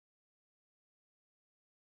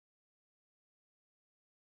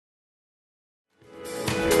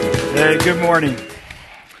Hey, good morning.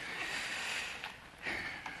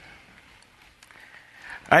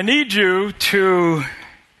 I need you to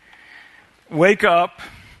wake up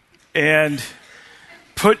and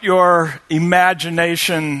put your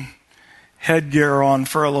imagination headgear on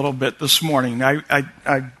for a little bit this morning.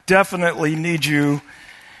 I definitely need you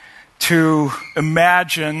to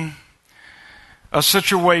imagine a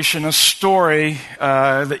situation, a story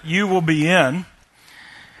that you will be in.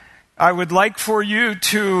 I would like for you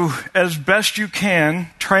to, as best you can,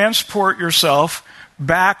 transport yourself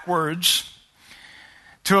backwards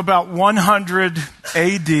to about 100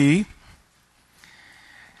 AD.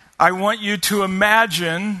 I want you to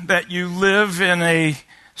imagine that you live in a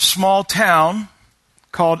small town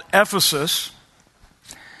called Ephesus.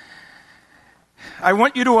 I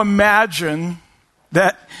want you to imagine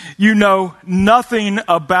that you know nothing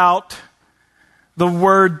about the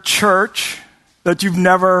word church, that you've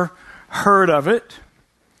never heard of it.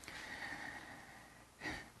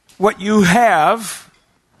 What you have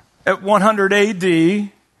at 100 AD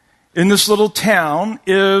in this little town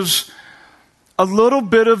is a little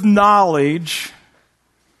bit of knowledge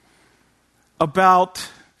about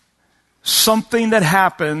something that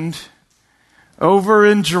happened over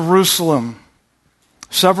in Jerusalem,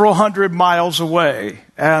 several hundred miles away.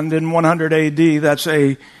 And in 100 AD, that's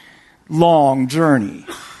a long journey.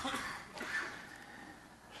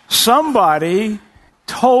 Somebody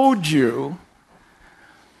told you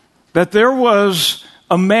that there was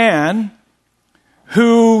a man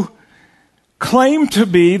who claimed to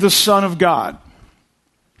be the Son of God.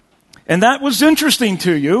 And that was interesting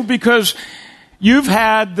to you because you've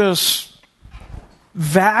had this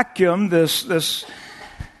vacuum, this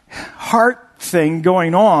heart thing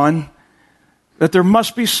going on, that there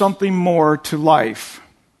must be something more to life.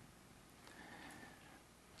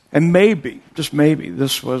 And maybe, just maybe,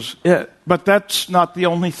 this was it. But that's not the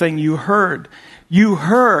only thing you heard. You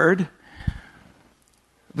heard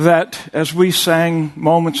that, as we sang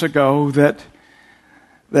moments ago, that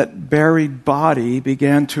buried body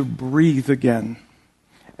began to breathe again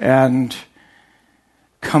and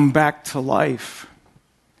come back to life.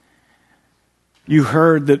 You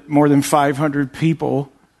heard that more than 500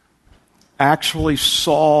 people actually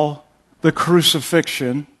saw the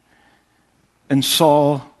crucifixion and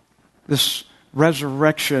saw this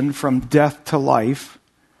resurrection from death to life.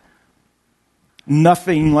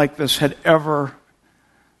 Nothing like this had ever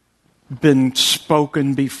been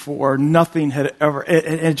spoken before. Nothing had ever,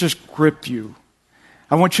 it just gripped you.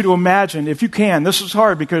 I want you to imagine, if you can, this is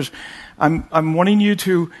hard because I'm wanting you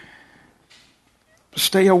to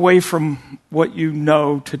stay away from what you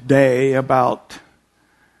know today about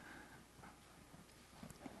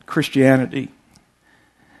Christianity.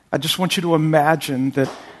 I just want you to imagine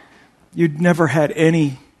that you'd never had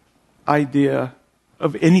any idea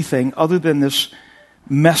of anything other than this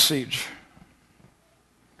message.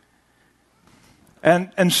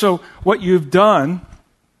 And so what you've done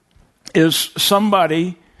is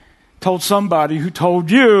somebody told somebody who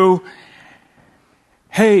told you,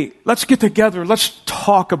 hey, let's get together, let's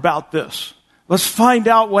talk about this. Let's find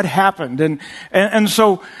out what happened. And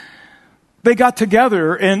so they got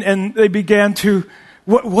together and they began to,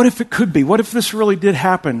 what if it could be? What if this really did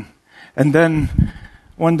happen? And then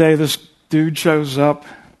one day this dude shows up.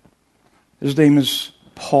 His name is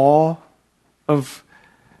Paul of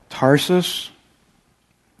Tarsus.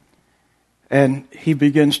 And he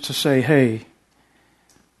begins to say, hey,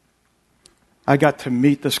 I got to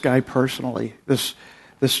meet this guy personally, this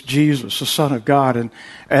Jesus, the Son of God.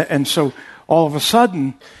 And so all of a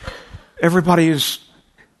sudden, everybody is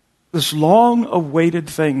this long-awaited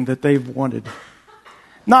thing that they've wanted.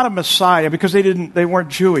 Not a Messiah, because they weren't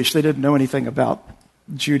Jewish. They didn't know anything about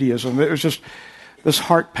Judaism. It was just this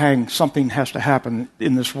heart pang. Something has to happen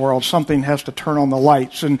in this world. Something has to turn on the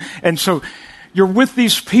lights. And so you're with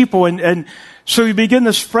these people, and so you begin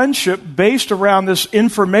this friendship based around this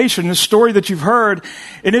information, this story that you've heard,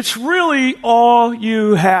 and it's really all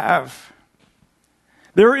you have.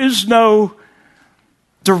 There is no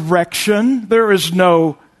direction. There is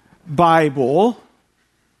no Bible,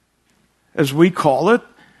 as we call it.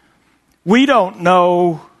 We don't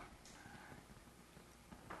know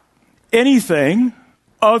anything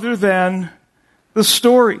other than the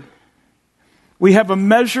story. We have a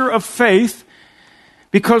measure of faith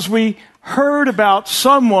because we heard about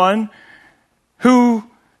someone who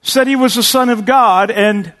said he was the Son of God,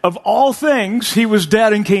 and of all things, he was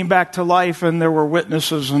dead and came back to life, and there were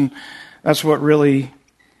witnesses, and that's what really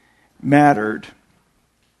mattered.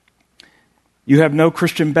 You have no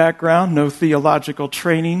Christian background, no theological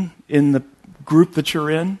training in the group that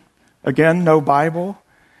you're in. Again, no Bible.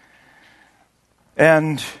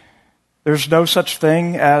 And There's no such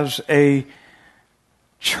thing as a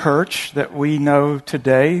church that we know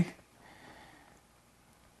today.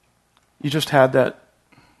 You just had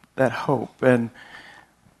that hope. And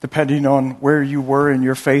depending on where you were in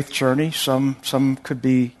your faith journey, some could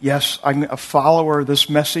be, yes, I'm a follower of this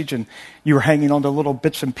message, and you were hanging on to little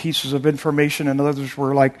bits and pieces of information, and others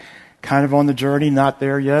were like kind of on the journey, not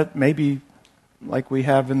there yet, maybe like we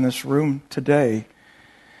have in this room today.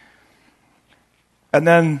 And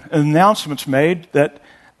then an announcement's made that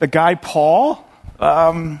the guy Paul,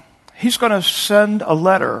 he's going to send a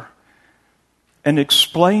letter and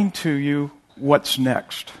explain to you what's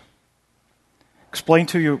next. Explain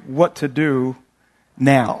to you what to do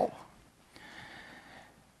now.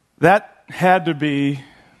 That had to be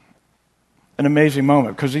an amazing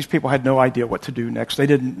moment because these people had no idea what to do next. They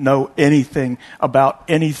didn't know anything about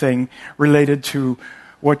anything related to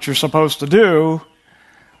what you're supposed to do.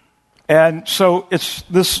 And so it's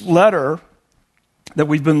this letter that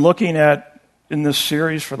we've been looking at in this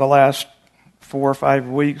series for the last 4 or 5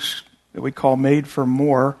 weeks that we call Made for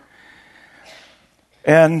More.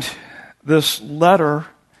 And this letter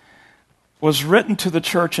was written to the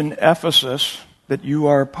church in Ephesus that you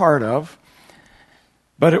are a part of,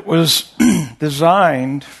 but it was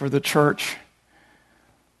designed for the church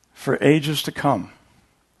for ages to come.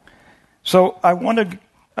 So I want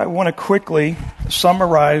to quickly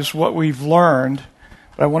summarize what we've learned,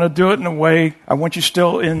 but I want to do it in a way, I want you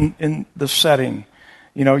still in the setting.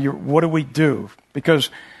 You know, what do we do?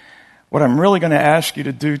 Because what I'm really going to ask you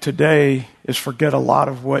to do today is forget a lot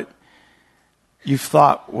of what you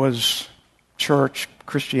thought was church,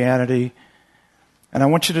 Christianity. And I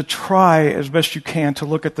want you to try as best you can to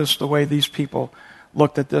look at this the way these people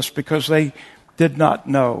looked at this, because they did not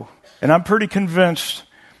know. And I'm pretty convinced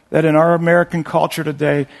that in our American culture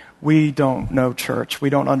today, we don't know church. We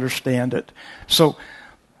don't understand it. So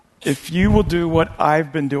if you will do what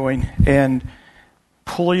I've been doing and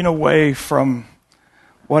pulling away from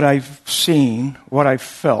what I've seen, what I've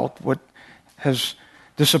felt, what has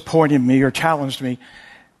disappointed me or challenged me,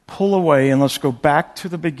 pull away and let's go back to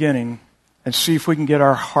the beginning and see if we can get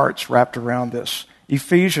our hearts wrapped around this.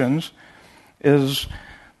 Ephesians is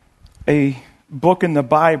a book in the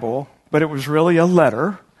Bible, but it was really a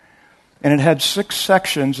letter, and it had 6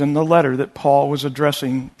 sections in the letter that Paul was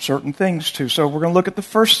addressing certain things to. So we're going to look at the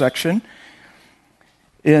first section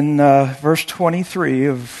in verse 23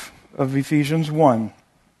 of Ephesians 1.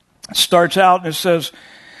 It starts out and it says,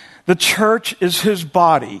 the church is his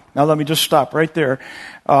body. Now let me just stop right there.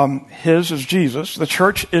 His is Jesus. The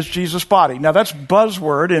church is Jesus' body. Now that's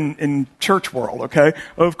buzzword in church world, okay?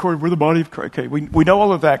 Oh, of course, we're the body of Christ. Okay, we know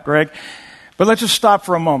all of that, Greg. But let's just stop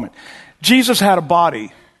for a moment. Jesus had a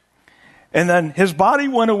body. And then his body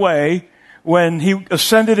went away when he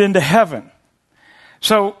ascended into heaven.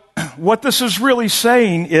 So what this is really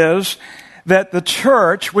saying is that the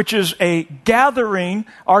church, which is a gathering,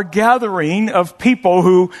 our gathering of people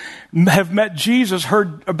who have met Jesus,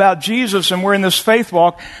 heard about Jesus, and we're in this faith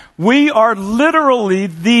walk, we are literally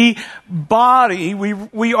the body.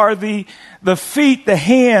 We are the feet, the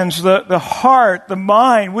hands, the heart, the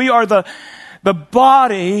mind. We are the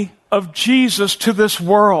body of Jesus to this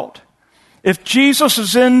world. If Jesus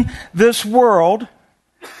is in this world,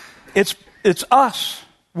 it's us.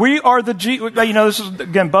 We are the this is,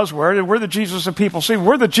 again, buzzword. We're the Jesus that people see.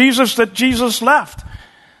 We're the Jesus that Jesus left.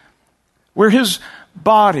 We're his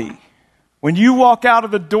body. When you walk out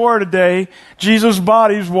of the door today, Jesus'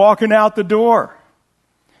 body is walking out the door.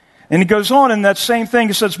 And he goes on in that same thing.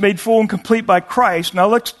 It says, made full and complete by Christ. Now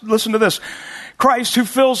let's listen to this. Christ, who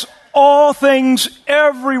fills all things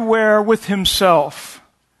everywhere with himself.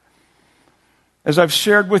 As I've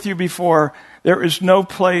shared with you before, there is no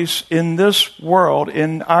place in this world,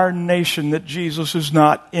 in our nation, that Jesus is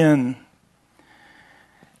not in.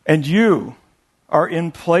 And you are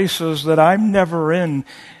in places that I'm never in.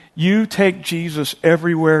 You take Jesus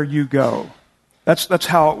everywhere you go. That's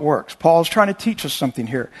how it works. Paul's trying to teach us something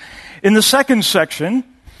here. In the second section,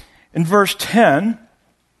 in verse 10,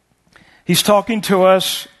 he's talking to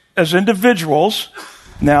us as individuals,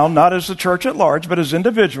 now not as the church at large, but as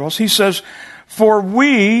individuals. He says, for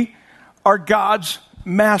we are God's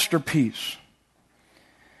masterpiece.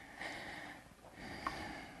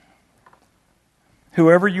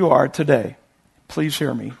 Whoever you are today, please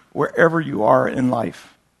hear me, wherever you are in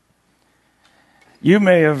life. You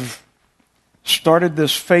may have started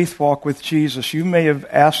this faith walk with Jesus. You may have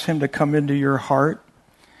asked him to come into your heart.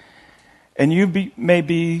 And you may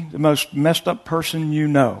be the most messed up person you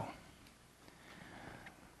know.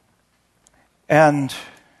 And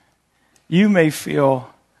you may feel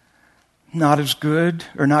not as good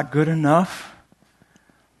or not good enough.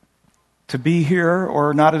 to be here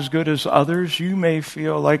or not as good as others. You may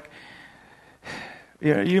feel like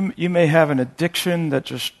you may have an addiction that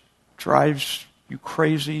just drives you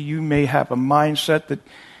crazy. You may have a mindset that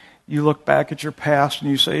you look back at your past and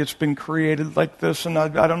you say, it's been created like this and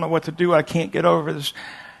I don't know what to do. I can't get over this.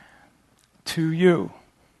 To you,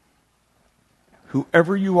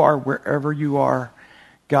 whoever you are, wherever you are,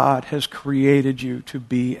 God has created you to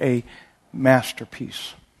be a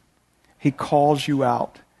masterpiece. He calls you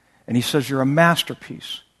out and he says you're a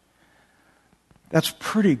masterpiece. That's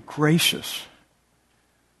pretty gracious.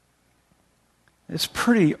 It's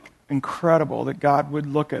pretty incredible that God would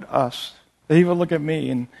look at us, that he would look at me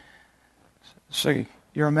and say,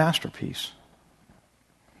 you're a masterpiece.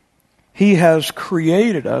 He has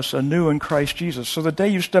created us anew in Christ Jesus. So the day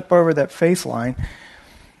you step over that faith line,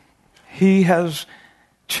 he has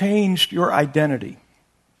changed your identity.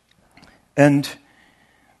 And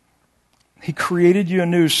he created you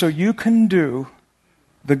anew so you can do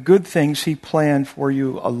the good things he planned for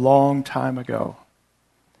you a long time ago.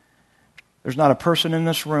 There's not a person in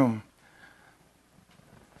this room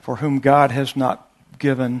for whom God has not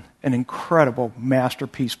given an incredible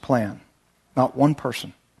masterpiece plan. Not one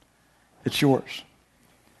person. It's yours.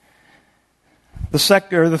 The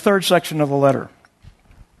third section of the letter.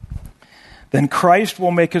 Then Christ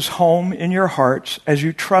will make his home in your hearts as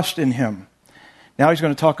you trust in him. Now he's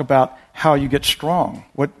going to talk about how you get strong,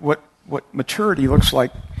 what maturity looks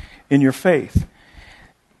like in your faith.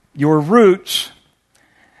 Your roots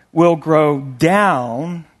will grow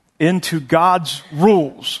down into God's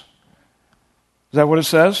rules. Is that what it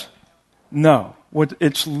says? No.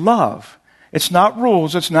 It's love. It's not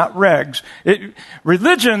rules. It's not regs.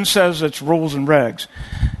 Religion says it's rules and regs.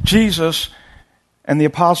 Jesus and the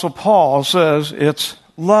Apostle Paul says it's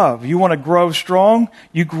love. You want to grow strong?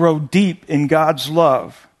 You grow deep in God's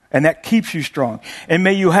love. And that keeps you strong. And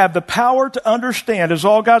may you have the power to understand, as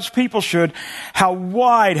all God's people should, how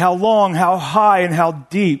wide, how long, how high, and how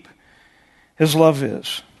deep his love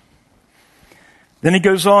is. Then he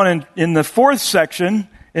goes on in the fourth section,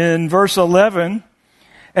 in verse 11,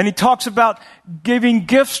 and he talks about giving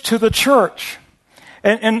gifts to the church.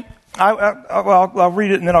 And I'll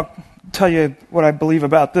read it and then I'll tell you what I believe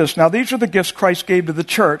about this. Now, these are the gifts Christ gave to the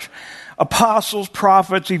church: apostles,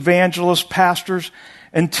 prophets, evangelists, pastors,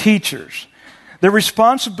 and teachers. Their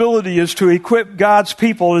responsibility is to equip God's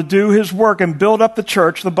people to do his work and build up the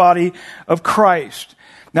church, the body of Christ.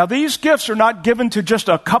 Now, these gifts are not given to just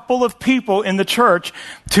a couple of people in the church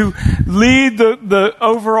to lead the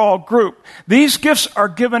overall group. These gifts are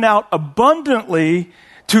given out abundantly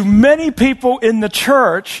to many people in the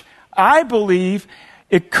church. I believe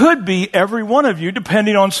it could be every one of you,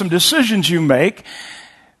 depending on some decisions you make,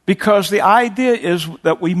 because the idea is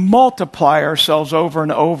that we multiply ourselves over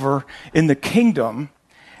and over in the kingdom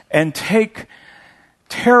and take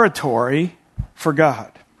territory for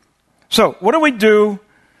God. So, what do we do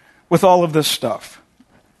with all of this stuff?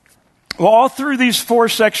 Well, all through these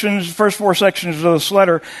first four sections of this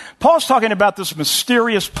letter, Paul's talking about this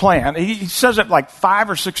mysterious plan. He says it like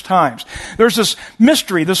 5 or 6 times. There's this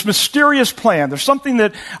mystery, this mysterious plan. There's something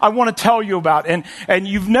that I want to tell you about, and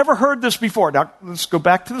you've never heard this before. Now, let's go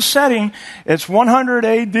back to the setting. It's 100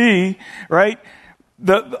 AD, right?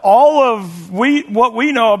 What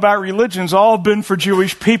we know about religion's all been for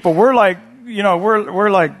Jewish people. We're like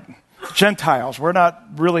Gentiles. We're not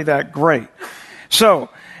really that great. So,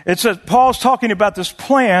 it says, Paul's talking about this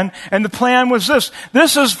plan, and the plan was this.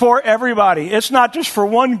 This is for everybody. It's not just for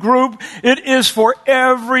one group. It is for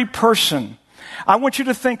every person. I want you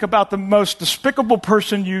to think about the most despicable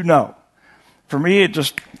person you know. For me,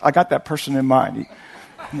 I got that person in mind.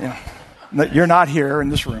 You're not here in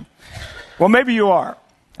this room. Well, maybe you are.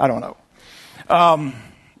 I don't know.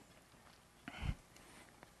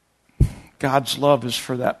 God's love is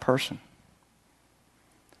for that person.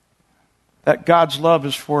 That God's love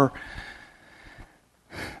is for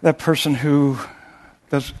that person who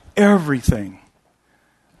does everything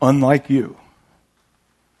unlike you.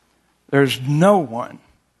 There's no one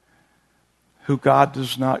who God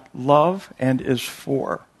does not love and is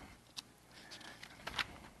for.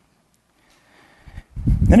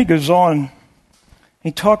 Then he goes on,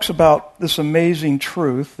 he talks about this amazing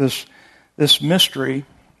truth, this mystery,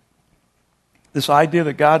 this idea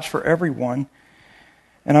that God's for everyone.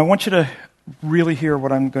 And I want you to really hear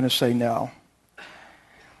what I'm going to say now.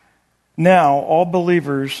 Now, all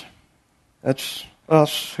believers, that's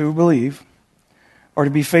us who believe, are to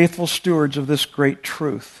be faithful stewards of this great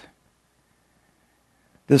truth.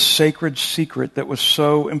 This sacred secret that was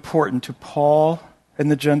so important to Paul and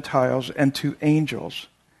the Gentiles and to angels.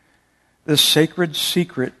 This sacred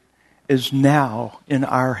secret is now in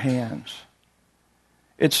our hands.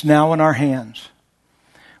 It's now in our hands.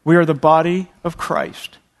 We are the body of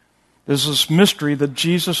Christ. There's this mystery that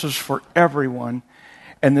Jesus is for everyone,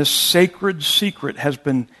 and this sacred secret has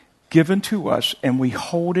been given to us, and we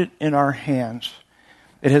hold it in our hands.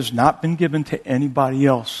 It has not been given to anybody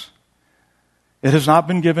else. It has not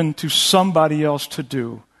been given to somebody else to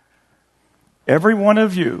do. Every one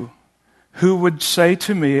of you who would say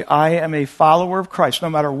to me, I am a follower of Christ, no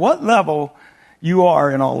matter what level you are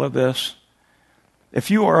in all of this, if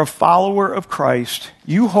you are a follower of Christ,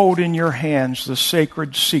 you hold in your hands the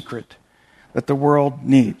sacred secret that the world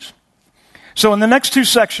needs. So in the next two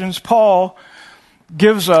sections, Paul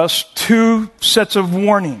gives us two sets of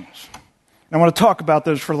warnings. I want to talk about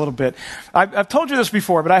those for a little bit. I've told you this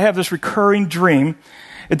before, but I have this recurring dream.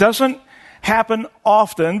 It doesn't happen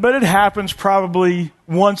often, but it happens probably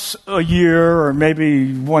once a year or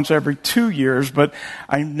maybe once every 2 years, but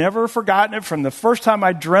I've never forgotten it from the first time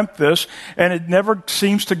I dreamt this, and it never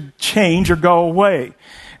seems to change or go away.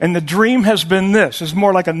 And the dream has been this. It's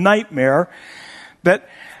more like a nightmare, that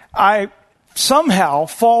I somehow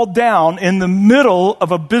fall down in the middle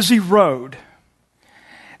of a busy road.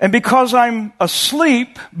 And because I'm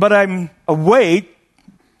asleep, but I'm awake,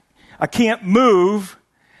 I can't move,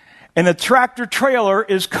 and a tractor trailer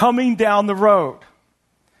is coming down the road.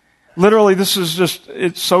 Literally, this is just,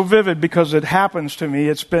 it's so vivid because it happens to me.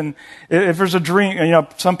 It's been, if there's a dream,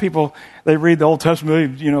 some people, they read the Old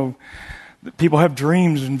Testament, people have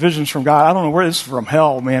dreams and visions from God. I don't know where this is from.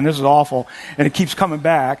 Hell, man, this is awful. And it keeps coming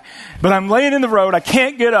back. But I'm laying in the road, I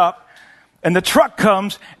can't get up, and the truck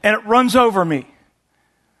comes and it runs over me.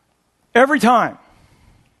 Every time.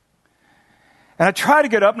 And I try to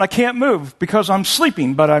get up and I can't move because I'm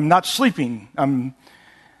sleeping, but I'm not sleeping. I'm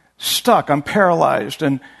stuck. I'm paralyzed.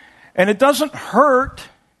 And it doesn't hurt.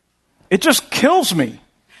 It just kills me.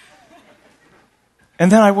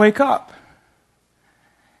 And then I wake up.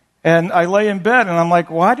 And I lay in bed and I'm like,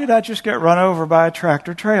 why did I just get run over by a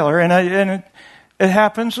tractor trailer? And it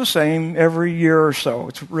happens the same every year or so.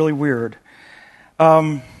 It's really weird.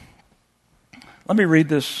 Let me read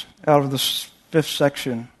this out of the 5th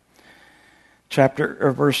section.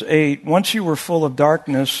 Verse 8, once you were full of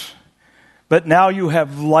darkness, but now you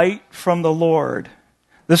have light from the Lord.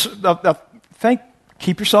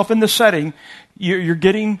 Keep yourself in the setting. You're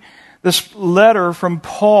getting this letter from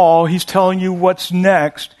Paul. He's telling you what's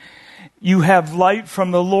next. You have light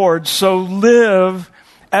from the Lord, so live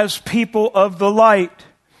as people of the light.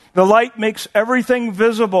 The light makes everything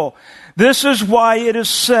visible. This is why it is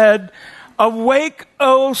said, awake,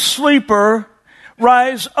 O sleeper,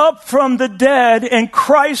 rise up from the dead, and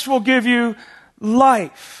Christ will give you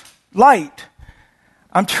light.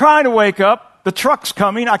 I'm trying to wake up. The truck's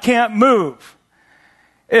coming. I can't move.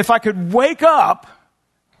 If I could wake up,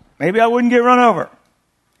 maybe I wouldn't get run over.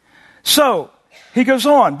 So, he goes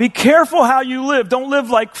on, be careful how you live. Don't live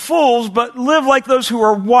like fools, but live like those who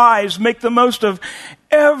are wise. Make the most of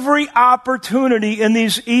every opportunity in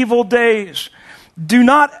these evil days. Do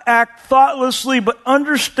not act thoughtlessly, but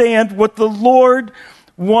understand what the Lord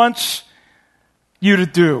wants you to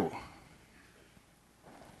do.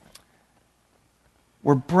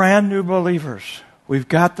 We're brand new believers. We've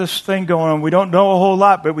got this thing going on. We don't know a whole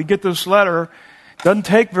lot, but we get this letter. It doesn't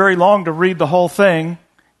take very long to read the whole thing.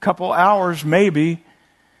 A couple hours maybe.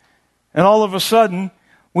 And all of a sudden,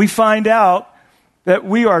 we find out that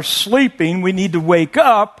we are sleeping. We need to wake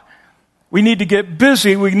up. We need to get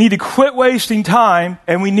busy. We need to quit wasting time,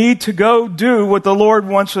 and we need to go do what the Lord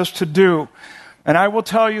wants us to do. And I will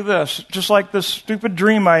tell you this, just like this stupid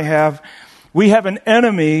dream I have, we have an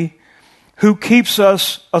enemy who keeps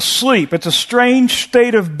us asleep. It's a strange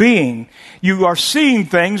state of being. You are seeing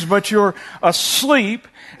things, but you're asleep,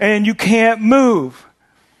 and you can't move.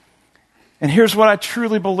 And here's what I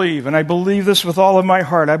truly believe, and I believe this with all of my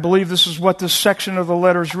heart. I believe this is what this section of the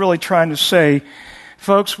letter is really trying to say.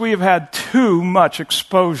 Folks, we have had too much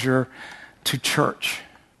exposure to church.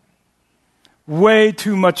 Way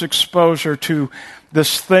too much exposure to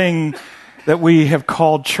this thing that we have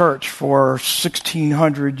called church for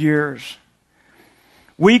 1,600 years.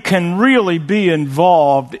 We can really be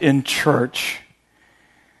involved in church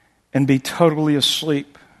and be totally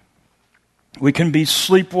asleep. We can be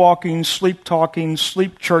sleepwalking, sleep-talking,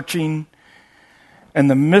 sleep-churching, and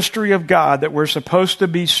the mystery of God that we're supposed to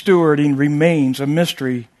be stewarding remains a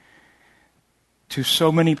mystery to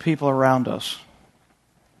so many people around us.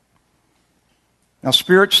 Now,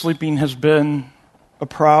 spirit sleeping has been a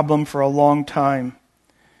problem for a long time.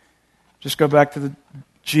 Just go back to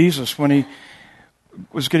Jesus when he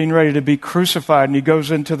was getting ready to be crucified, and he goes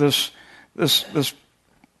into this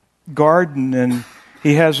garden, and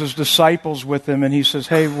he has his disciples with him, and he says,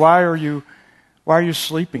 hey, why are you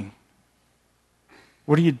sleeping?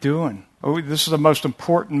 What are you doing? Oh, this is the most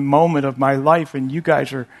important moment of my life, and you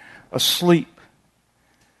guys are asleep.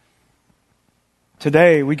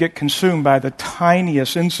 Today, we get consumed by the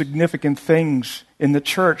tiniest, insignificant things in the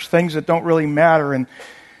church, things that don't really matter, and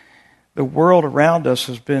the world around us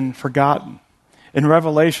has been forgotten. In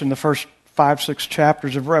Revelation, the first 5-6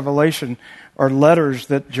 chapters of Revelation are letters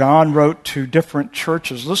that John wrote to different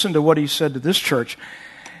churches. Listen to what he said to this church.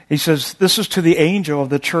 He says, this is to the angel of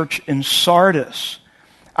the church in Sardis.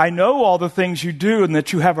 I know all the things you do and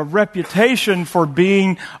that you have a reputation for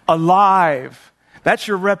being alive. That's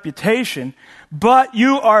your reputation. But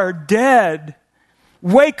you are dead.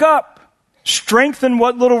 Wake up. Strengthen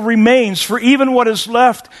what little remains, for even what is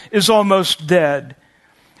left is almost dead.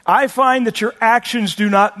 I find that your actions do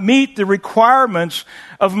not meet the requirements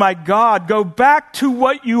of my God. Go back to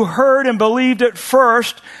what you heard and believed at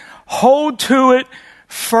first. Hold to it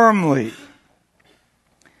firmly.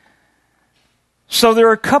 So there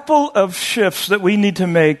are a couple of shifts that we need to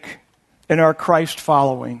make in our Christ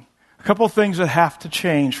following. A couple of things that have to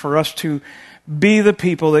change for us to be the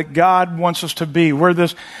people that God wants us to be. We're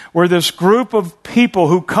this group of people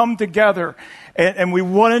who come together and we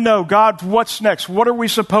want to know, God, what's next? What are we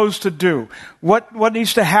supposed to do? What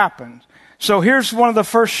needs to happen? So here's one of the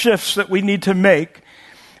first shifts that we need to make.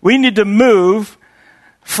 We need to move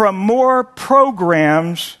from more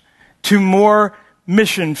programs to more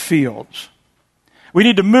mission fields. We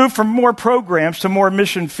need to move from more programs to more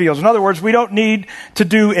mission fields. In other words, we don't need to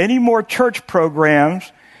do any more church programs.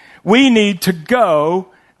 We need to go,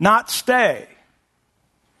 not stay.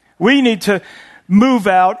 We need to move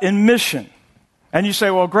out in mission. And you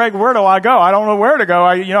say, well, Greg, where do I go? I don't know where to go.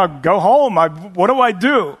 I go home. What do I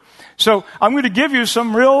do? So I'm going to give you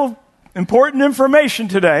some real important information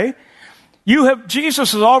today.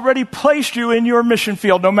 Jesus has already placed you in your mission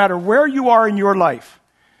field, no matter where you are in your life.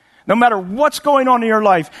 No matter what's going on in your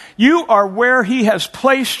life, you are where he has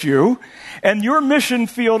placed you, and your mission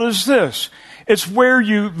field is this. It's where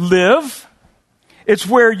you live, it's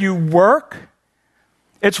where you work,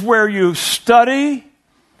 it's where you study,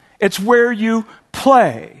 it's where you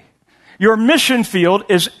play. Your mission field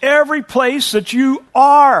is every place that you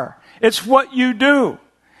are. It's what you do.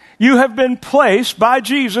 You have been placed by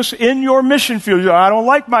Jesus in your mission field. I don't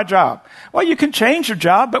like my job. Well, you can change your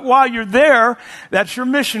job, but while you're there, that's your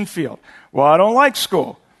mission field. Well, I don't like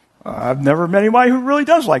school. I've never met anybody who really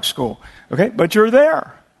does like school. Okay, but you're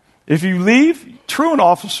there. If you leave, truant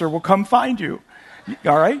officer will come find you.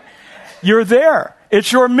 All right? You're there.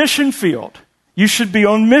 It's your mission field. You should be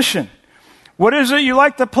on mission. What is it you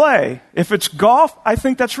like to play? If it's golf, I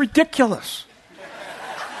think that's ridiculous.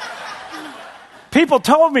 People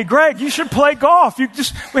told me, Greg, you should play golf.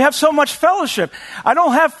 We have so much fellowship. I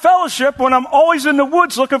don't have fellowship when I'm always in the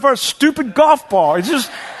woods looking for a stupid golf ball.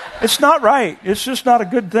 It's not right. It's just not a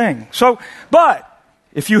good thing. But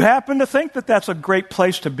if you happen to think that that's a great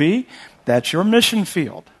place to be, that's your mission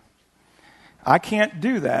field. I can't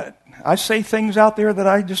do that. I say things out there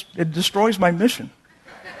that it destroys my mission.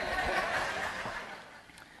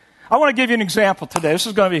 I want to give you an example today. This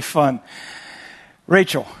is going to be fun.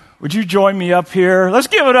 Rachel, would you join me up here? Let's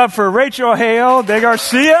give it up for Rachel Hale de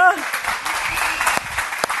Garcia.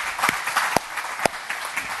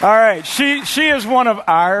 All right, she is one of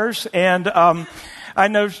ours, and I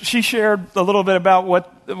know she shared a little bit about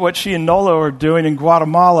what she and Nolo are doing in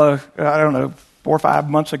Guatemala, I don't know, 4 or 5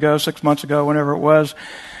 months ago, 6 months ago, whenever it was.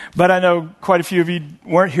 But I know quite a few of you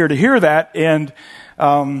weren't here to hear that, and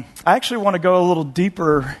I actually want to go a little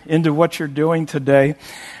deeper into what you're doing today.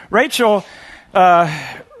 Rachel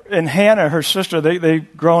and Hannah, her sister,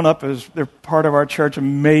 they've grown up they're part of our church,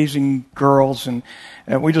 amazing girls, and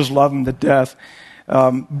we just love them to death.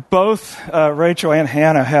 Both Rachel and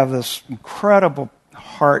Hannah have this incredible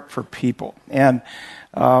heart for people, and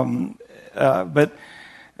but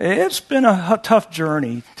it's been a tough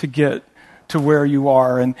journey to get to where you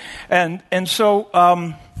are, and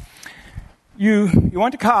so you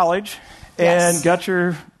went to college. Yes. And got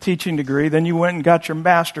your teaching degree. Then you went and got your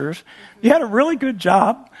master's. You had a really good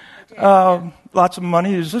job. Lots of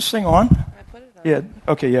money. Is this thing on? I put it on. Yeah.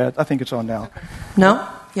 Okay, yeah. I think it's on now. Okay. No?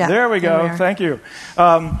 Yeah. There we go. Thank you.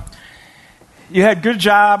 You had good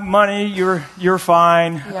job, money. You're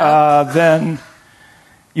fine. Yeah. Then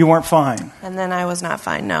you weren't fine. And then I was not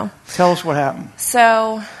fine, no. Tell us what happened.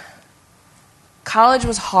 So, college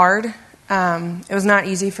was hard. It was not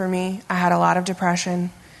easy for me. I had a lot of depression.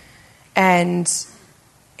 And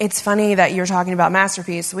it's funny that you're talking about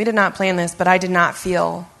Masterpiece. We did not plan this, but I did not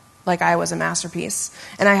feel like I was a masterpiece.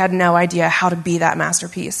 And I had no idea how to be that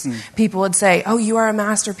masterpiece. People would say, oh, you are a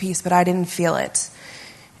masterpiece, but I didn't feel it.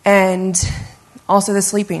 And also the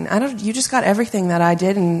sleeping. You just got everything that I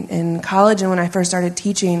did in college. And when I first started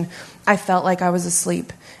teaching, I felt like I was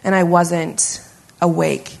asleep and I wasn't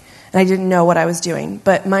awake. And I didn't know what I was doing.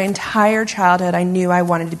 But my entire childhood, I knew I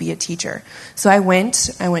wanted to be a teacher. So I went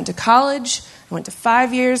to college. I went to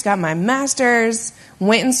 5 years, got my master's,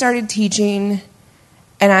 went and started teaching.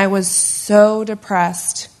 And I was so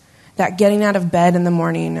depressed that getting out of bed in the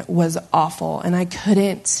morning was awful. And I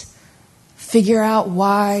couldn't figure out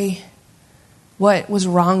what was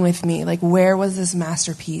wrong with me. Like, where was this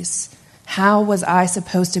masterpiece? How was I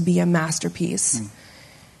supposed to be a masterpiece?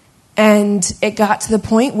 And it got to the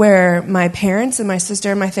point where my parents and my sister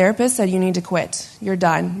and my therapist said, you need to quit. You're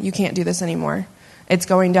done. You can't do this anymore. It's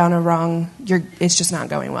going down it's just not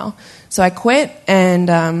going well. So I quit, and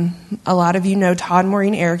a lot of you know Todd and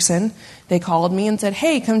Maureen Erickson. They called me and said,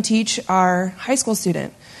 hey, come teach our high school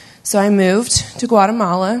student. So I moved to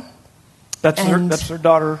Guatemala. That's their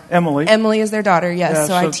daughter, Emily. Emily is their daughter, yes. Yeah,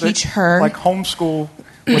 so I teach her. Like homeschool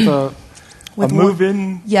with a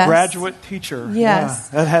move-in graduate teacher. Yes.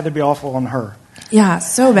 Yeah, that had to be awful on her. Yeah,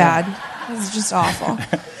 so bad. It was just awful.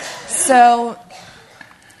 So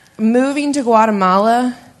moving to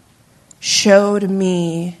Guatemala showed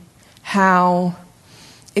me how,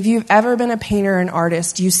 if you've ever been a painter or an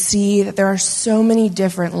artist, you see that there are so many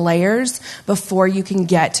different layers before you can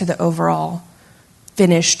get to the overall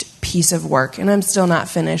finished piece of work. And I'm still not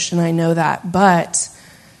finished, and I know that. But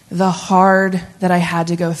the hard that I had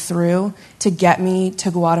to go through to get me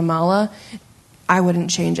to Guatemala, I wouldn't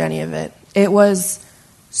change any of it. It was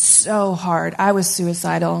so hard. I was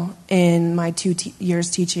suicidal in my 2 years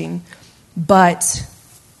teaching, but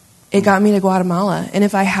it got me to Guatemala. And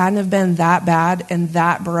if I hadn't have been that bad and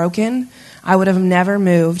that broken, I would have never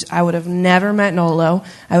moved. I would have never met Nolo.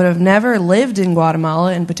 I would have never lived in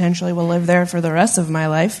Guatemala and potentially will live there for the rest of my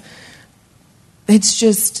life. It's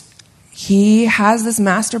just, he has this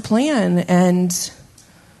master plan. And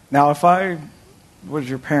now, if I was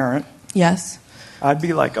your parent, yes, I'd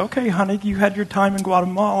be like, okay, honey, you had your time in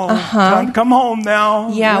Guatemala. Time to come home now.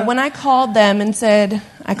 Yeah, when I called them,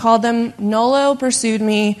 Nolo pursued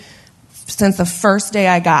me since the first day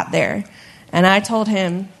I got there. And I told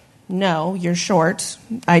him, no, you're short.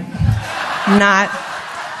 You've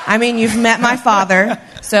met my father.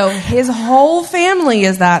 So his whole family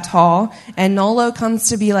is that tall. And Nolo comes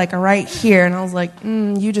to be like right here. And I was like,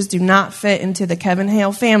 you just do not fit into the Kevin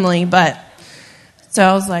Hale family. So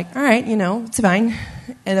I was like, all right, it's fine.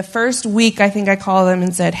 And the first week, I think I called them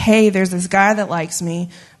and said, hey, there's this guy that likes me,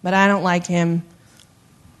 but I don't like him.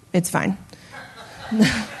 It's fine.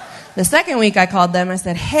 The second week, I called them. I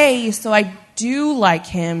said, hey, so I do like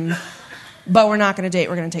him, but we're not going to date.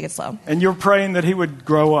 We're going to take it slow. And you're praying that he would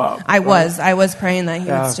grow up. I was praying that he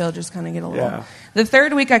would still just kind of get a little. Yeah. The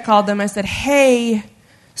third week, I called them. I said, hey,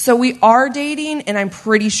 so we are dating, and I'm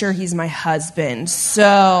pretty sure he's my husband.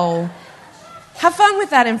 So have fun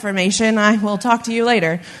with that information. I will talk to you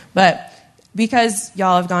later. But because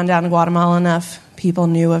y'all have gone down to Guatemala enough, people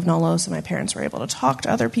knew of Nolo, so my parents were able to talk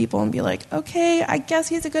to other people and be like, okay, I guess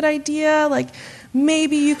he's a good idea. Like,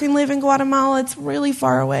 maybe you can live in Guatemala. It's really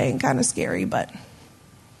far away and kind of scary, but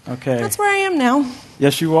okay, that's where I am now.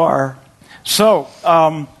 Yes, you are. So,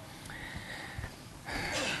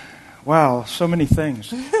 wow, so many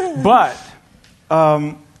things. But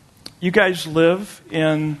you guys live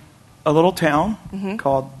in a little town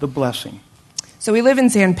called The Blessing. So we live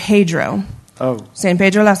in San Pedro. Oh. San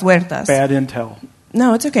Pedro Las Huertas. Bad intel.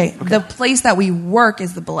 No, it's okay. The place that we work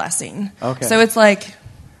is The Blessing. Okay. So it's like...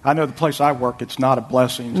 I know the place I work, it's not a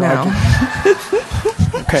blessing. So no.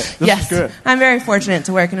 Okay, this is good. I'm very fortunate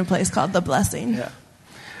to work in a place called The Blessing. Yeah.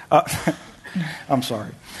 I'm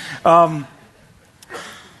sorry.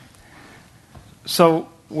 So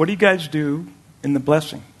what do you guys do in The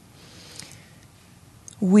Blessing?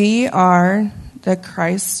 We are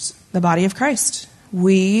the body of Christ.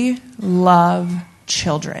 We love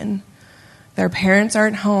children. Their parents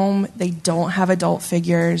aren't home. They don't have adult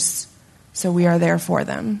figures. So we are there for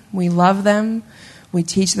them. We love them. We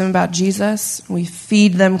teach them about Jesus. We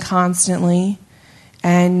feed them constantly.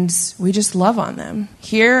 And we just love on them.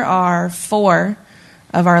 Here are 4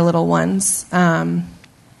 of our little ones.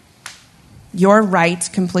 Your right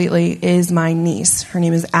completely is my niece. Her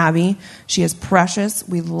name is Abby. She is precious.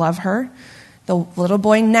 We love her. The little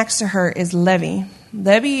boy next to her is Levi.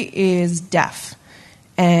 Levi is deaf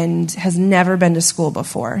and has never been to school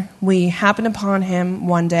before. We happened upon him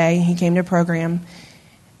one day. He came to program,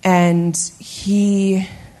 and he,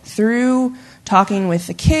 through talking with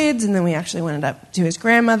the kids, and then we actually went up to his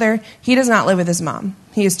grandmother. He does not live with his mom.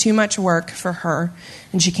 He has too much work for her,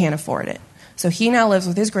 and she can't afford it. So he now lives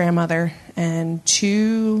with his grandmother and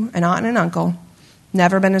an aunt and an uncle.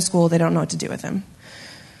 Never been to school. They don't know what to do with him.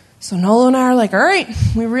 So Nolo and I are like, all right,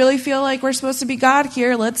 we really feel like we're supposed to be God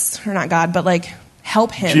here. Or not God, but like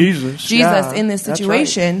help him. Jesus in this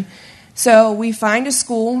situation. Right. So we find a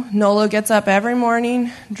school. Nolo gets up every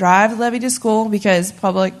morning, drives Levy to school because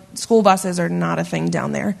public school buses are not a thing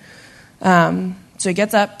down there. So he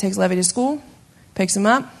gets up, takes Levy to school, picks him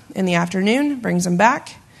up in the afternoon, brings him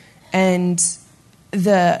back. And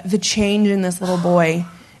the change in this little boy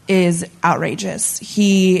is outrageous.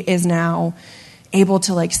 He is now able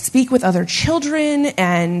to like speak with other children,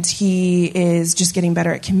 and he is just getting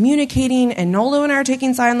better at communicating. And Nolo and I are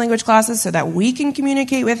taking sign language classes so that we can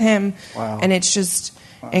communicate with him. Wow. And it's just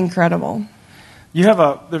incredible. You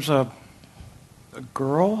have there's a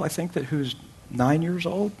girl, I think, who's 9 years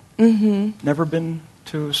old. Mm-hmm. Never been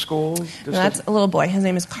to a school. No, that's a little boy. His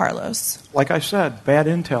name is Carlos. Like I said, bad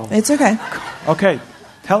intel. It's okay. Okay,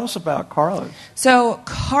 tell us about Carlos. So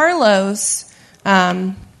Carlos,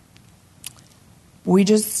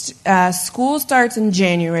 school starts in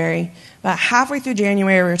January. About halfway through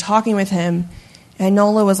January, we were talking with him, and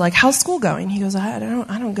Nola was like, "How's school going?" He goes, "I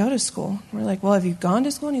don't go to school." We're like, "Well, have you gone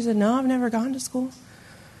to school?" And he said, "No, I've never gone to school."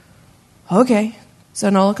 Okay. So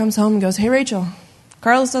Nola comes home and goes, "Hey, Rachel,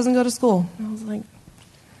 Carlos doesn't go to school." And I was like,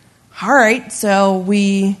 all right. So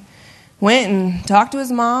we went and talked to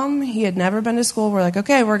his mom. He had never been to school. We're like,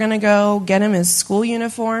 okay, we're going to go get him his school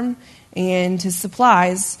uniform and his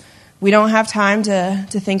supplies. We don't have time to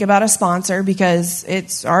think about a sponsor because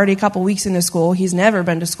it's already a couple weeks into school. He's never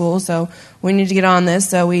been to school, so we need to get on this.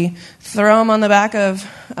 So we throw him on the back of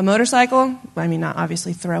a motorcycle. I mean, not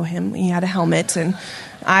obviously throw him. He had a helmet, and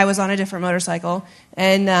I was on a different motorcycle.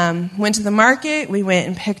 And went to the market. We went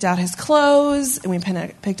and picked out his clothes, and we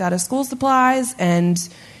picked out his school supplies. And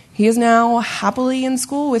he is now happily in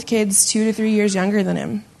school with kids 2 to 3 years younger than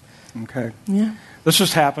him. Okay. Yeah. This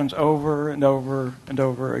just happens over and over and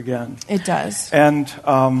over again. It does. And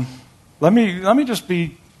let me just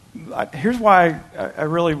be. Here's why I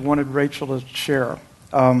really wanted Rachel to share.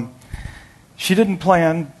 She didn't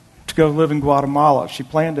plan to go live in Guatemala. She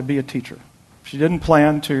planned to be a teacher. She didn't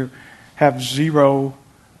plan to have zero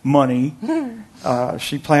money.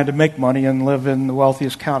 She planned to make money and live in the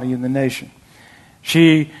wealthiest county in the nation.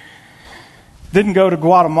 She didn't go to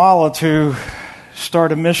Guatemala to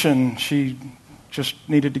start a mission. She just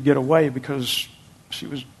needed to get away because she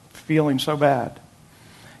was feeling so bad.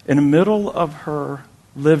 In the middle of her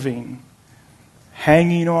living,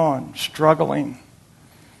 hanging on, struggling,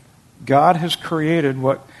 God has created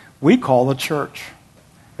what we call a church.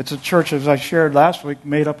 It's a church, as I shared last week,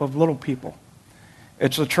 made up of little people.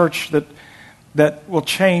 It's a church that will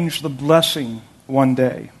change the blessing one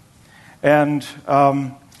day. And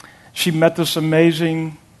she met this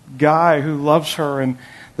amazing guy who loves her, and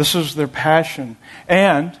this is their passion.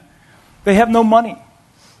 And they have no money.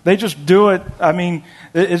 They just do it. I mean,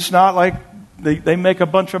 it's not like they make a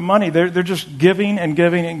bunch of money. They're just giving and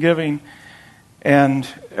giving and giving. And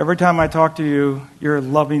every time I talk to you, you're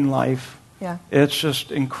loving life. Yeah. It's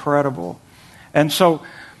just incredible. And so,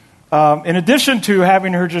 in addition to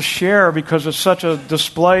having her just share, because it's such a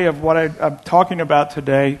display of what I'm talking about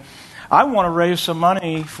today, I want to raise some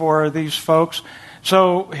money for these folks.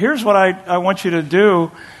 So here's what I want you to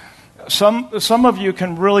do. Some of you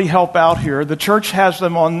can really help out here. The church has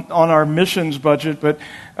them on our missions budget, but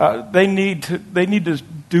they need to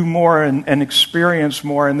do more and experience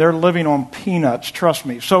more, and they're living on peanuts, trust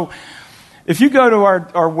me. So if you go to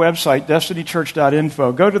our website,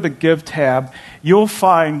 destinychurch.info, go to the Give tab, you'll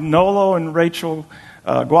find Nolo and Rachel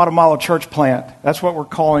Guatemala Church Plant. That's what we're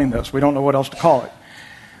calling this. We don't know what else to call it.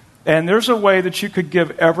 And there's a way that you could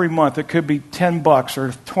give every month. It could be $10 or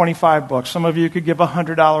 $25. Some of you could give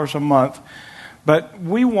 $100 a month. But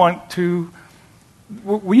we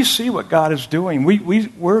see what God is doing.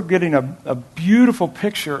 We're getting a beautiful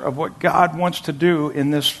picture of what God wants to do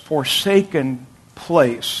in this forsaken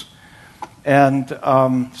place. And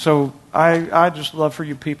so I just love for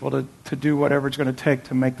you people to do whatever it's going to take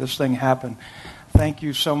to make this thing happen. Thank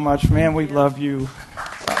you so much. Man, we love you.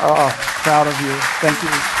 Proud of you. Thank you.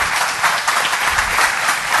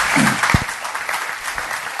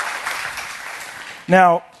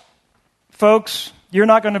 Now, folks, you're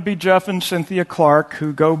not going to be Jeff and Cynthia Clark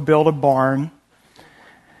who go build a barn.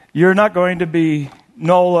 You're not going to be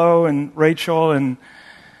Nolo and Rachel and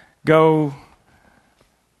go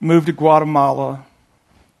move to Guatemala.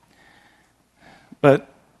 But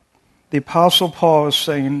the Apostle Paul is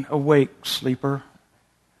saying, awake, sleeper.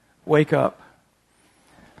 Wake up.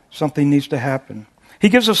 Something needs to happen. He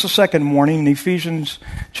gives us a second warning in Ephesians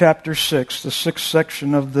chapter 6, the 6th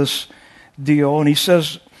section of this deal. And he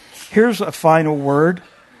says, here's a final word.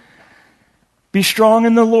 Be strong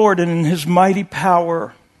in the Lord and in His mighty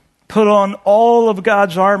power. Put on all of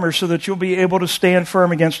God's armor so that you'll be able to stand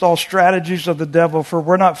firm against all strategies of the devil. For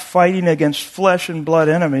we're not fighting against flesh and blood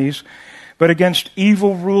enemies, but against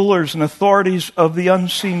evil rulers and authorities of the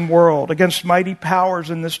unseen world, against mighty powers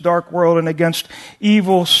in this dark world, and against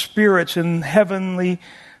evil spirits in heavenly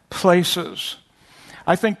places.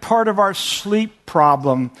 I think part of our sleep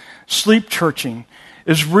problem, sleep churching,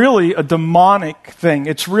 is really a demonic thing.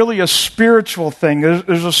 It's really a spiritual thing.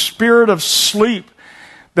 There's a spirit of sleep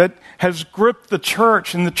that has gripped the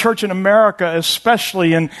church, and the church in America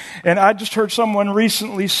especially. And I just heard someone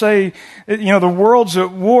recently say, the world's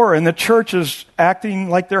at war and the church is acting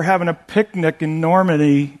like they're having a picnic in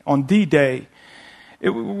Normandy on D-Day.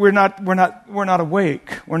 We're not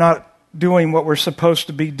awake. We're not doing what we're supposed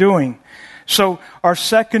to be doing. So our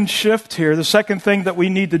second shift here, the second thing that we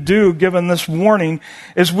need to do, given this warning,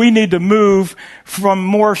 is we need to move from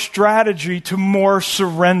more strategy to more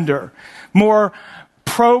surrender, more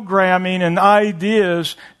programming and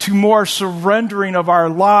ideas to more surrendering of our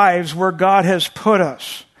lives where God has put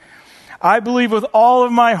us. I believe with all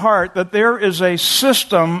of my heart that there is a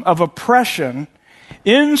system of oppression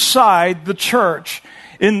inside the church,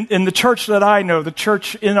 in the church that I know, the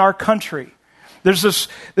church in our country.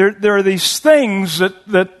 There are these things that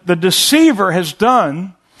the deceiver has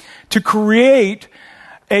done to create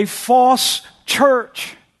a false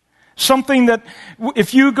church. Something that,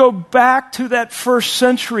 if you go back to that first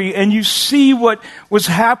century and you see what was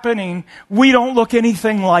happening, we don't look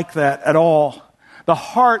anything like that at all. The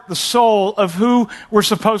heart, the soul of who we're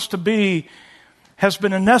supposed to be has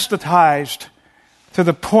been anesthetized to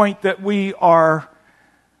the point that we are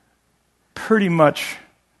pretty much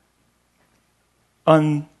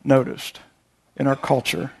unnoticed in our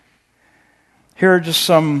culture. Here are just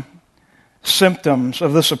some symptoms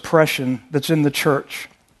of this oppression that's in the church.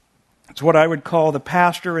 It's what I would call the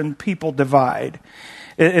pastor and people divide.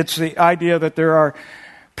 It's the idea that there are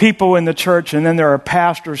people in the church and then there are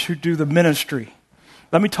pastors who do the ministry.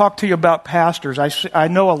 Let me talk to you about pastors. I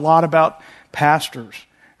know a lot about pastors.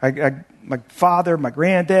 My father, my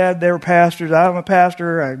granddad, they were pastors. I'm a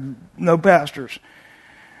pastor. I know pastors.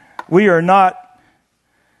 We are not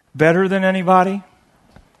better than anybody.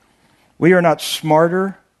 We are not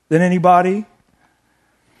smarter than anybody.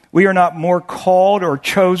 We are not more called or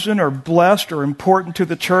chosen or blessed or important to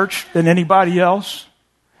the church than anybody else.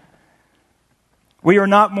 We are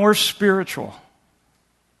not more spiritual.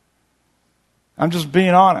 I'm just being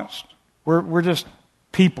honest. We're just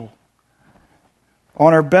people.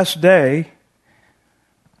 On our best day,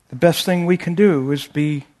 the best thing we can do is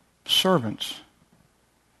be servants.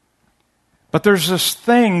 But there's this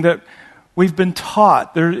thing that we've been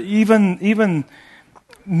taught. There, even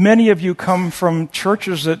many of you come from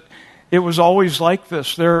churches that it was always like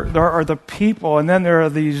this. There are the people, and then there are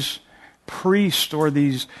these priests or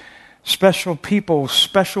these special people,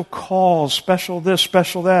 special calls, special this,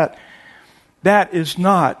 special that. That is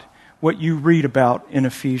not what you read about in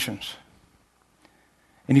Ephesians.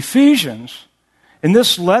 In Ephesians, in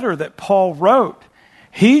this letter that Paul wrote,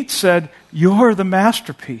 he said, you're the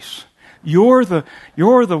masterpiece. You're the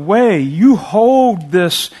way. You hold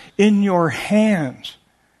this in your hands.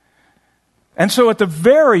 And so at the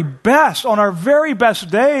very best, on our very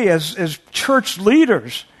best day as church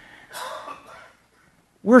leaders,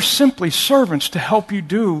 we're simply servants to help you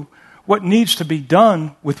do what needs to be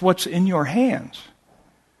done with what's in your hands.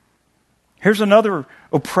 Here's another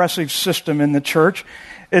oppressive system in the church.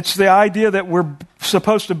 It's the idea that we're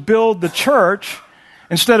supposed to build the church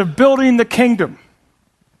instead of building the kingdom.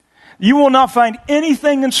 You will not find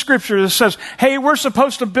anything in Scripture that says, hey, we're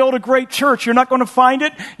supposed to build a great church. You're not going to find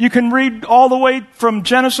it. You can read all the way from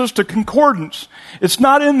Genesis to Concordance. It's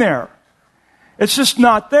not in there. It's just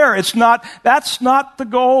not there. That's not the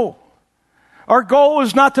goal. Our goal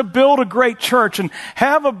is not to build a great church and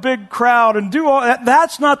have a big crowd and do all that.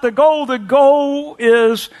 That's not the goal. The goal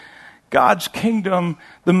is God's kingdom,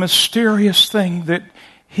 the mysterious thing that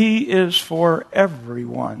He is for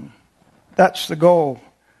everyone. That's the goal.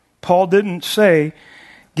 Paul didn't say,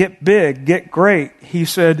 get big, get great. He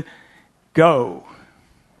said, go.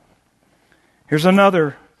 Here's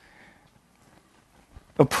another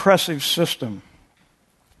oppressive system.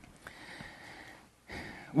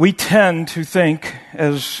 We tend to think,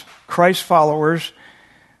 as Christ followers,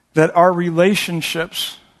 that our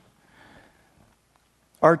relationships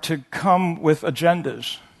are to come with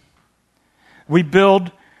agendas.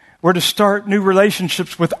 We're to start new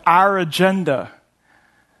relationships with our agenda.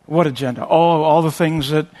 What agenda? Oh, all the things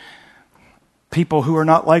that people who are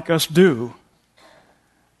not like us do.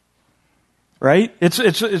 Right?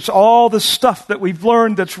 It's all the stuff that we've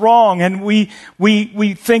learned that's wrong, and we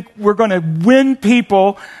think we're going to win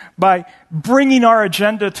people by bringing our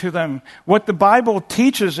agenda to them. What the Bible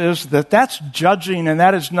teaches is that that's judging, and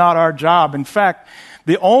that is not our job. In fact,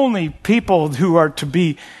 the only people who are to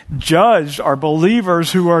be judged are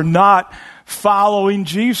believers who are not following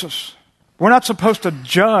Jesus. We're not supposed to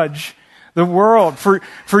judge the world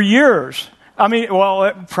for years. I mean,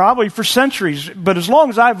 well, probably for centuries, but as long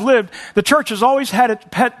as I've lived, the church has always had its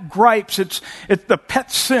pet gripes, it's the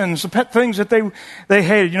pet sins, the pet things that they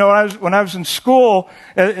hated. You know, when I was in school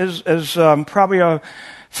as probably a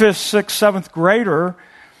 5th, 6th, 7th grader,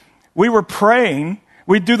 we were praying.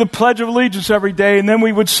 We'd do the Pledge of Allegiance every day, and then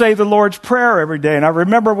we would say the Lord's Prayer every day. And I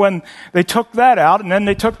remember when they took that out, and then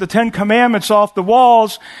they took the 10 Commandments off the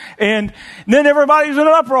walls, and then everybody's in an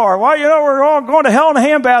uproar. Well, you know, we're all going to hell in a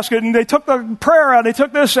handbasket, and they took the prayer out, they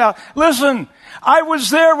took this out. Listen, I was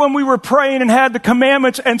there when we were praying and had the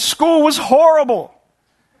commandments, and school was horrible.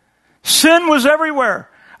 Sin was everywhere.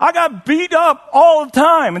 I got beat up all the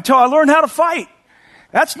time until I learned how to fight.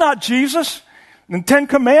 That's not Jesus. The 10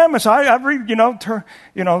 Commandments, I read, do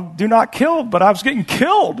not kill, but I was getting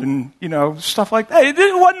killed and, stuff like that.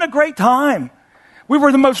 It wasn't a great time. We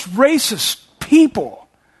were the most racist people.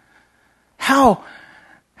 How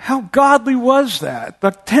godly was that?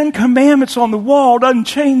 The 10 Commandments on the wall doesn't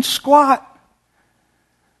change squat.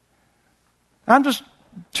 I'm just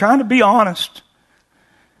trying to be honest.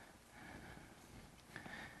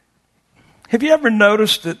 Have you ever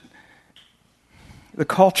noticed that the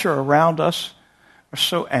culture around us are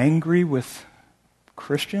so angry with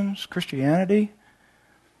Christianity?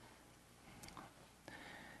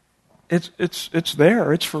 It's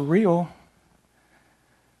there. It's for real.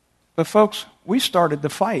 But folks, we started the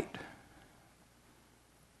fight.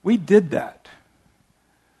 We did that.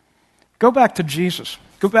 Go back to Jesus.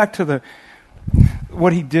 Go back to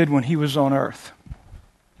what he did when he was on earth.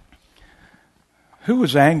 Who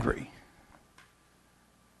was angry?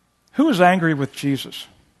 Who was angry with Jesus?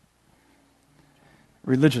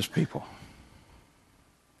 Religious people.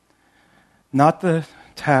 Not the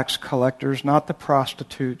tax collectors, not the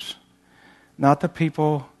prostitutes, not the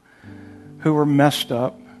people who were messed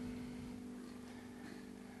up.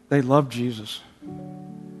 They loved Jesus.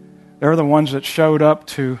 They're the ones that showed up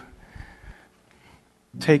to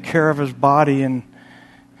take care of his body and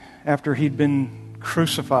after he'd been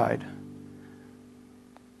crucified.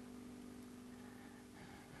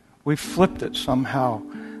 We flipped it somehow.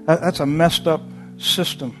 That's a messed up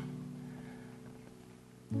system.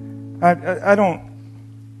 I don't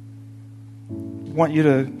want you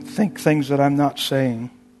to think things that I'm not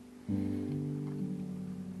saying.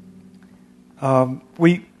 I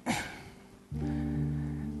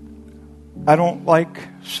don't like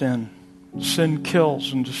sin. Sin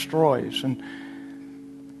kills and destroys.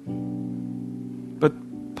 But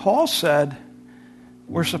Paul said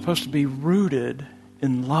we're supposed to be rooted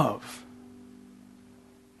in love.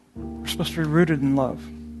 We're supposed to be rooted in love.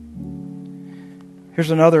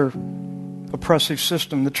 Here's another oppressive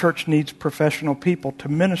system. The church needs professional people to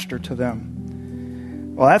minister to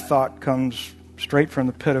them. Well, that thought comes straight from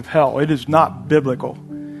the pit of hell. It is not biblical.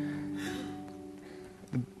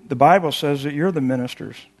 The Bible says that you're the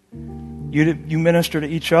ministers. You minister to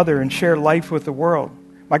each other and share life with the world.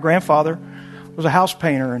 My grandfather was a house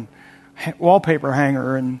painter and wallpaper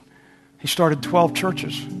hanger, and he started 12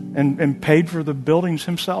 churches and paid for the buildings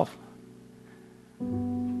himself.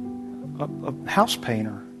 A house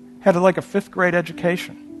painter. Had like a 5th grade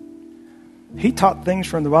education. He taught things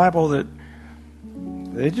from the Bible that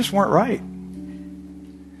they just weren't right.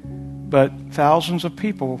 But thousands of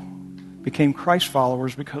people became Christ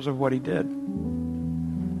followers because of what he did.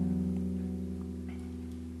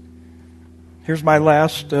 Here's my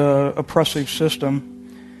last oppressive system.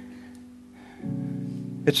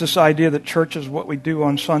 It's this idea that church is what we do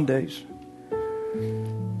on Sundays.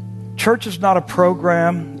 Church is not a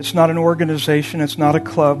program. It's not an organization. It's not a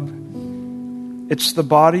club. It's the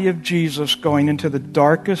body of Jesus going into the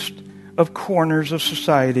darkest of corners of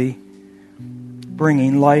society,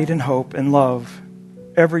 bringing light and hope and love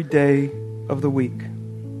every day of the week.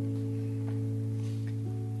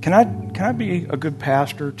 Can I be a good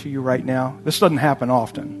pastor to you right now? This doesn't happen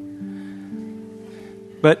often.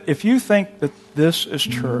 But if you think that this is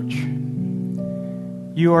church,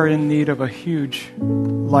 you are in need of a huge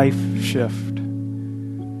life shift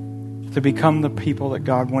to become the people that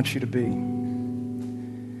God wants you to be.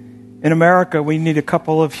 In America, we need a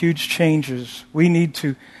couple of huge changes. We need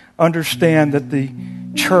to understand that the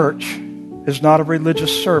church is not a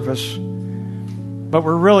religious service, but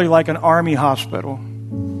we're really like an army hospital.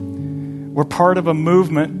 We're part of a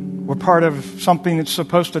movement. We're part of something that's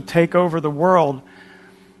supposed to take over the world.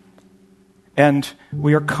 And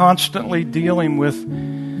we are constantly dealing with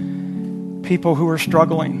people who are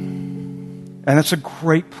struggling. And it's a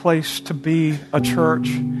great place to be a church,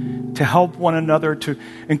 to help one another, to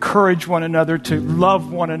encourage one another, to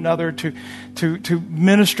love one another, to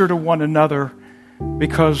minister to one another,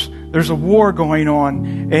 because there's a war going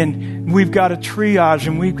on, and we've got to triage,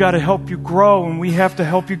 and we've got to help you grow, and we have to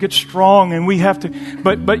help you get strong, and we have to,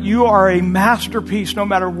 but you are a masterpiece. No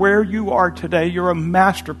matter where you are today, you're a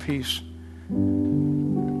masterpiece.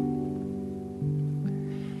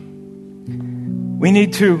 We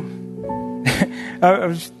need to, I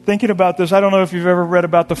was thinking about this. I don't know if you've ever read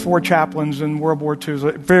about the 4 chaplains in World War II. It's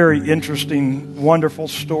a very interesting, wonderful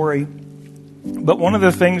story. But one of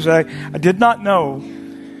the things I did not know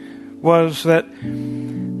was that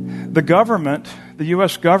the government, the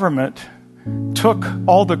U.S. government, took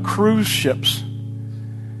all the cruise ships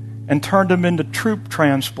and turned them into troop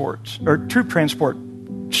transport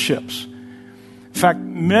ships. In fact,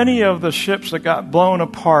 many of the ships that got blown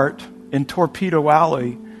apart in Torpedo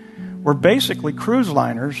Alley were basically cruise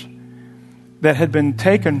liners that had been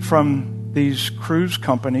taken from these cruise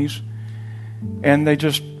companies, and they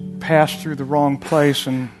just passed through the wrong place,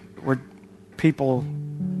 and where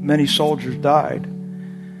many soldiers died.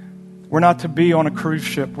 We're not to be on a cruise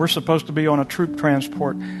ship. We're supposed to be on a troop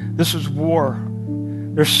transport. This is war.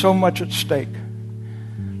 There's so much at stake.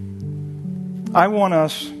 I want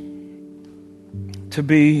us to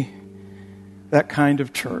be that kind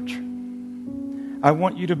of church. I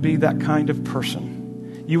want you to be that kind of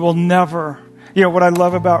person. You will never, what I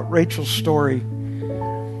love about Rachel's story,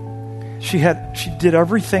 she did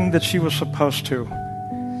everything that she was supposed to,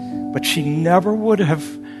 but she never would have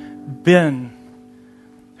been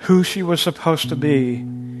who she was supposed to be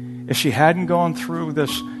if she hadn't gone through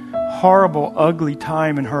this horrible, ugly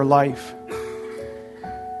time in her life.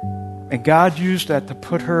 And God used that to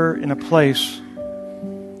put her in a place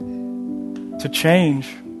to change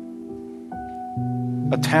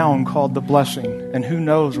a town called The Blessing, and who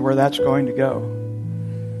knows where that's going to go.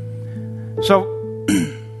 So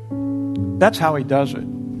that's how he does it.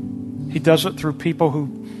 He does it through people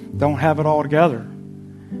who don't have it all together.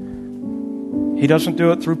 He doesn't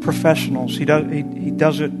do it through professionals. He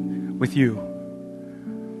does it with you.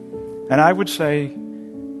 And I would say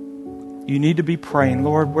you need to be praying,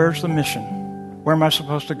 Lord, where's the mission? Where am I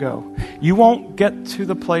supposed to go? You won't get to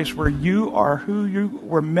the place where you are who you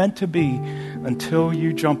were meant to be until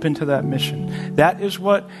you jump into that mission. That is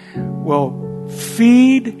what will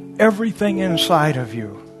feed everything inside of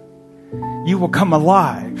you. You will come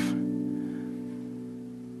alive.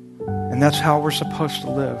 And that's how we're supposed to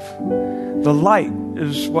live. The light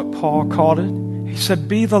is what Paul called it. He said,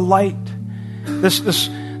 be the light. This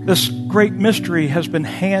great mystery has been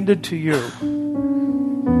handed to you.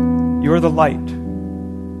 You're the light.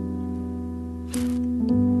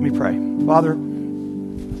 Let me pray. Father,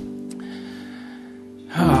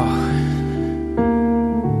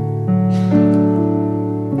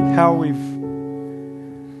 how we've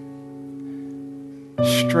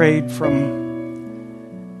strayed from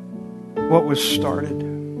what was started.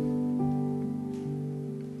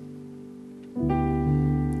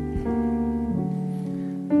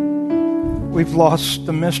 We've lost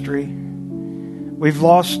the mystery. We've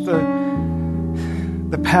lost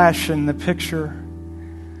the passion, the picture.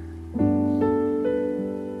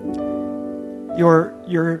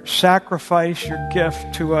 Your sacrifice, your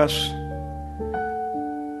gift to us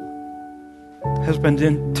has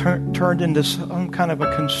been turned into some kind of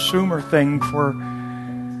a consumer thing for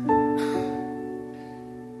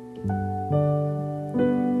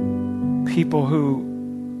people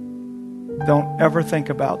who don't ever think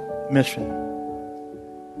about mission.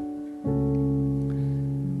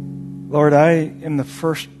 Lord, I am the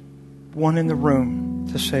first one in the room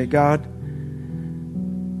to say, God,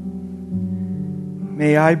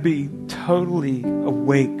 may I be totally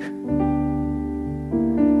awake.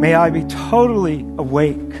 May I be totally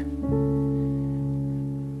awake.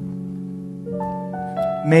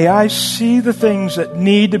 May I see the things that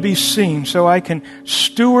need to be seen so I can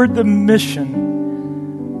steward the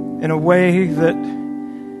mission in a way that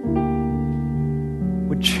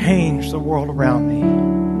would change the world around me.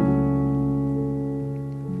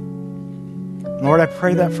 Lord, I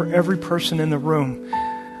pray that for every person in the room.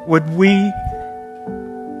 Would we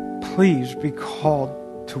please be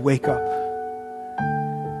called to wake up?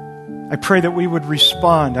 I pray that we would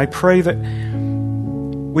respond. I pray that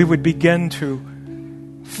we would begin to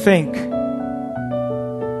think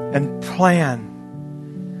and plan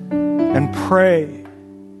and pray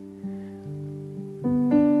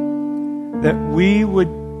that we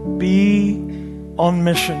would be on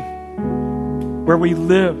mission where we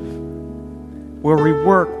live, where we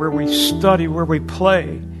work, where we study, where we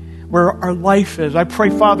play, where our life is. I pray,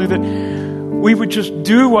 Father, that we would just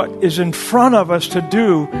do what is in front of us to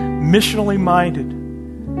do, missionally minded,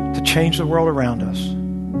 to change the world around us,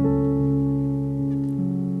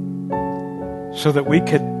 so that we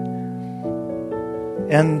could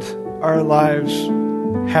end our lives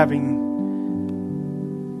having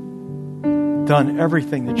done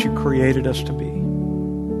everything that you created us to be.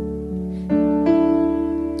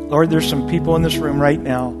 Lord, there's some people in this room right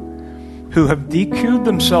now who have DQ'd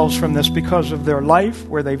themselves from this because of their life,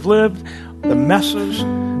 where they've lived, the messes,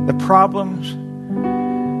 the problems.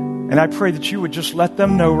 And I pray that you would just let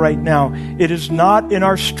them know right now, it is not in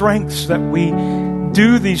our strengths that we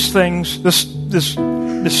do these things, this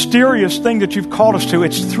mysterious thing that you've called us to.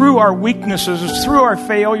 It's through our weaknesses. It's through our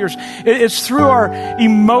failures. It's through our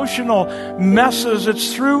emotional messes.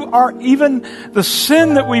 It's through even the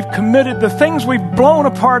sin that we've committed, the things we've blown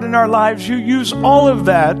apart in our lives. You use all of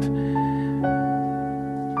that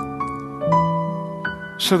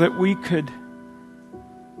so that we could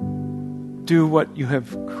do what you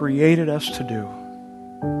have created us to do.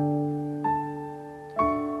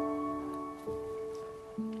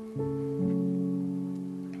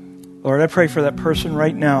 Lord, I pray for that person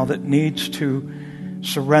right now that needs to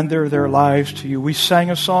surrender their lives to you. We sang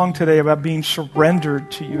a song today about being surrendered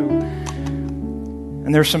to you.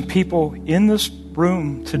 And there's some people in this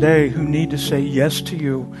room today who need to say yes to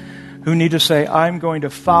you, who need to say, I'm going to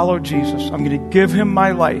follow Jesus. I'm going to give him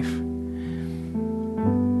my life.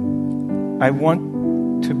 I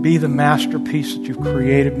want to be the masterpiece that you've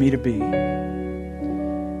created me to be.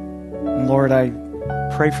 And Lord, I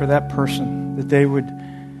pray for that person that they would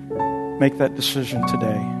make that decision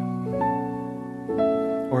today.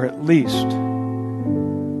 Or at least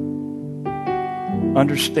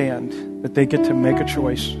understand that they get to make a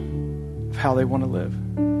choice of how they want to live.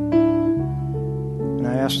 And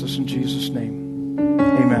I ask this in Jesus' name.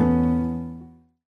 Amen.